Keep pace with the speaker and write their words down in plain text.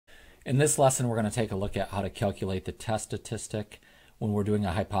In this lesson, we're going to take a look at how to calculate the test statistic when we're doing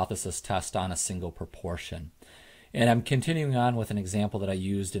a hypothesis test on a single proportion. And I'm continuing on with an example that I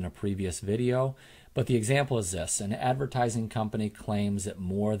used in a previous video, but the example is this. An advertising company claims that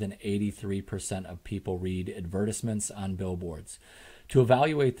more than 83% of people read advertisements on billboards. To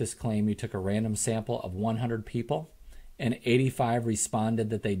evaluate this claim, you took a random sample of 100 people, and 85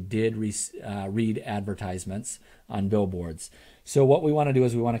 responded that they did read advertisements on billboards. So what we want to do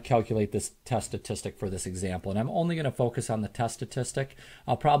is we want to calculate this test statistic for this example. And I'm only going to focus on the test statistic.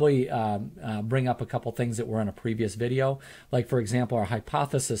 I'll probably bring up a couple things that were in a previous video. Like, for example, our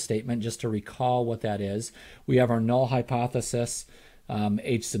hypothesis statement, just to recall what that is. We have our null hypothesis,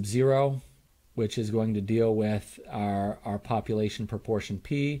 H sub 0, which is going to deal with our population proportion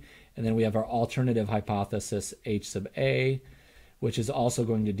P. And then we have our alternative hypothesis, H sub A, which is also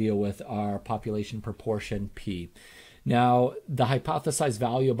going to deal with our population proportion P. Now, the hypothesized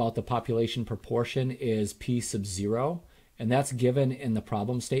value about the population proportion is P sub 0, and that's given in the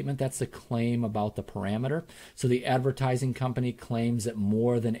problem statement. That's the claim about the parameter. So the advertising company claims that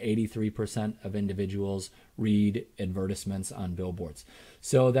more than 83% of individuals read advertisements on billboards.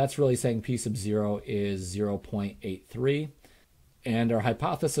 So that's really saying P sub 0 is 0.83. And our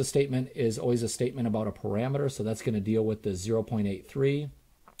hypothesis statement is always a statement about a parameter, so that's going to deal with the 0.83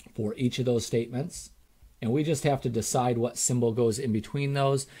 for each of those statements. And we just have to decide what symbol goes in between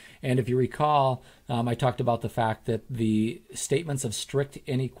those. And if you recall, I talked about the fact that the statements of strict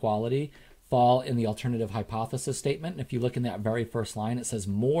inequality fall in the alternative hypothesis statement. And if you look in that very first line, it says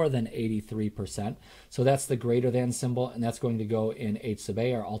more than 83%. So that's the greater than symbol, and that's going to go in H sub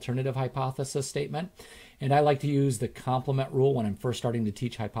A, our alternative hypothesis statement. And I like to use the complement rule when I'm first starting to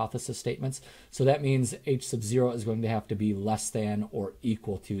teach hypothesis statements. So that means H sub 0 is going to have to be less than or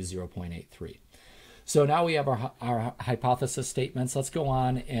equal to 0.83. So now we have our hypothesis statements. Let's go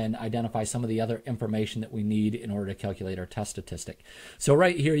on and identify some of the other information that we need in order to calculate our test statistic. So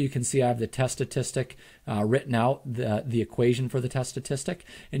right here you can see I have the test statistic written out, the equation for the test statistic.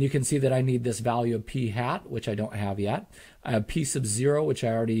 And you can see that I need this value of P hat, which I don't have yet. I have P sub 0, which I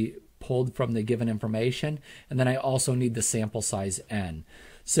already pulled from the given information. And then I also need the sample size N.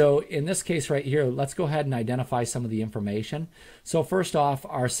 So in this case right here, let's go ahead and identify some of the information. So first off,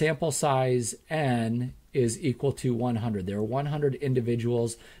 our sample size N is equal to 100. There are 100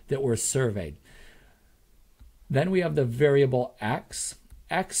 individuals that were surveyed. Then we have the variable X.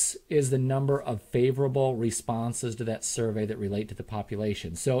 X is the number of favorable responses to that survey that relate to the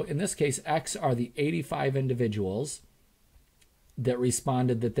population. So in this case, X are the 85 individuals that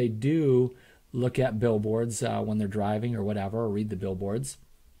responded that they do look at billboards when they're driving or whatever, or read the billboards.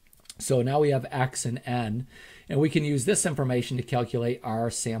 So now we have X and N, and we can use this information to calculate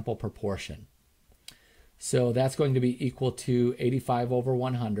our sample proportion. So that's going to be equal to 85 over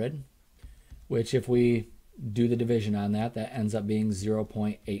 100, which if we do the division on that, that ends up being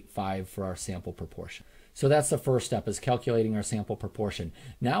 0.85 for our sample proportion. So that's the first step, is calculating our sample proportion.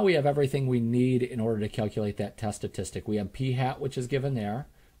 Now we have everything we need in order to calculate that test statistic. We have P hat, which is given there.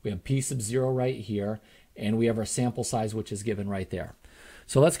 We have P sub 0 right here, and we have our sample size, which is given right there.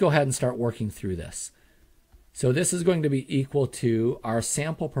 So let's go ahead and start working through this. So this is going to be equal to our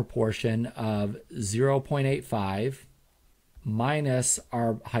sample proportion of 0.85 minus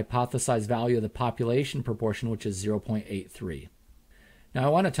our hypothesized value of the population proportion, which is 0.83. Now I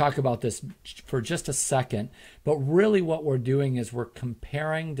want to talk about this for just a second, but really what we're doing is we're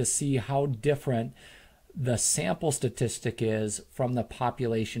comparing to see how different the sample statistic is from the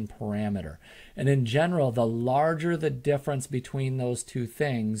population parameter. And in general, the larger the difference between those two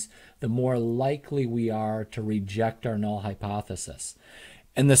things, the more likely we are to reject our null hypothesis.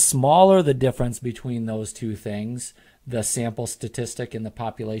 And the smaller the difference between those two things, the sample statistic and the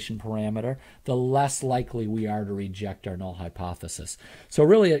population parameter, the less likely we are to reject our null hypothesis. So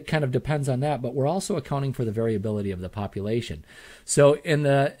really it kind of depends on that, but we're also accounting for the variability of the population. So in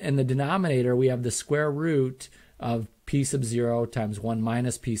the denominator, we have the square root of P sub 0 times 1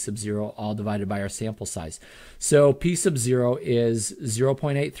 minus P sub 0, all divided by our sample size. So P sub 0 is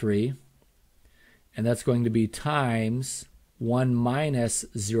 0.83, and that's going to be times 1 minus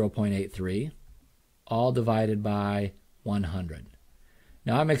 0.83, all divided by 100.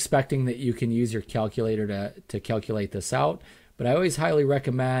 Now I'm expecting that you can use your calculator to calculate this out, but I always highly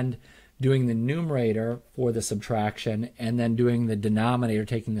recommend doing the numerator for the subtraction and then doing the denominator,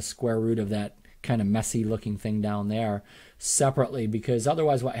 taking the square root of that kind of messy looking thing down there separately, because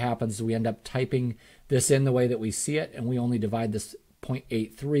otherwise what happens is we end up typing this in the way that we see it, and we only divide this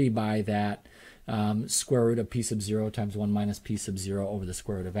 0.83 by that square root of p sub 0 times 1 minus p sub 0 over the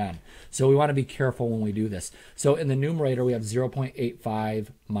square root of n. So we want to be careful when we do this. So in the numerator, we have 0.85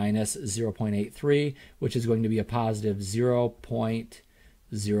 minus 0.83, which is going to be a positive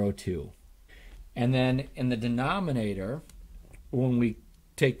 0.02. And then in the denominator, when we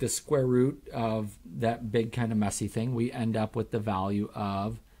take the square root of that big kind of messy thing, we end up with the value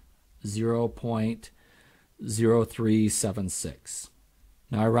of 0.0376.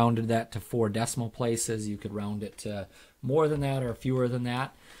 Now I rounded that to 4 decimal places. You could round it to more than that or fewer than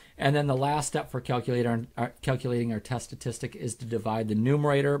that. And then the last step for calculating our test statistic is to divide the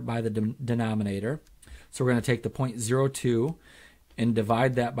numerator by the denominator. So we're going to take the 0.02 and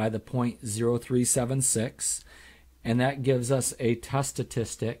divide that by the 0.0376. And that gives us a test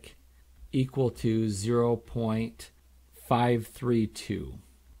statistic equal to 0.532.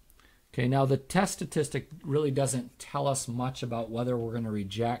 Okay, now the test statistic really doesn't tell us much about whether we're going to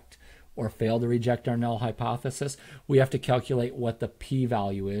reject or fail to reject our null hypothesis. We have to calculate what the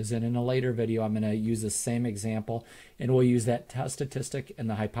p-value is, and in a later video I'm going to use the same example, and we'll use that test statistic and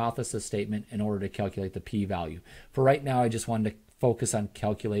the hypothesis statement in order to calculate the p-value. For right now, I just wanted to focus on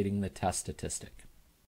calculating the test statistic.